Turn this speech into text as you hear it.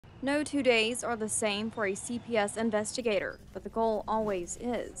No 2 days are the same for a CPS investigator, but the goal always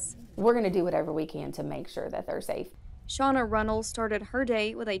is. We're going to do whatever we can to make sure that they're safe. Shana Runnels started her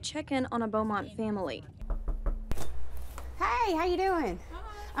day with a check-in on a Beaumont family. Hey, how you doing?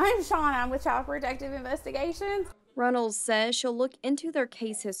 I'm Shana. I'm with Child Protective Investigations. Runnels says she'll look into their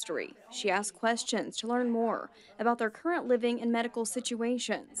case history. She asked questions to learn more about their current living and medical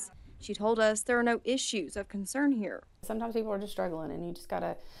situations. She told us there are no issues of concern here. Sometimes people are just struggling, and you've got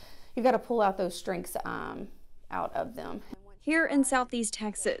to pull out those strengths out of them. Here in Southeast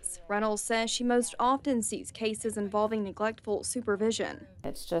Texas, Runnels says she most often sees cases involving neglectful supervision.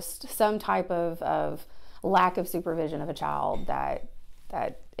 It's just some type of lack of supervision of a child that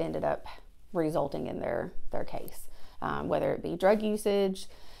ended up resulting in their case, whether it be drug usage,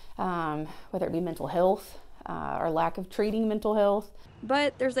 whether it be mental health, or lack of treating mental health.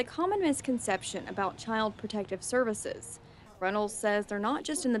 But there's a common misconception about child protective services. Runnels says they're not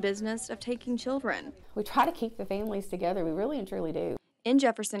just in the business of taking children. We try to keep the families together. We really and truly do. In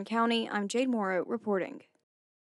Jefferson County, I'm Jade Morrow reporting.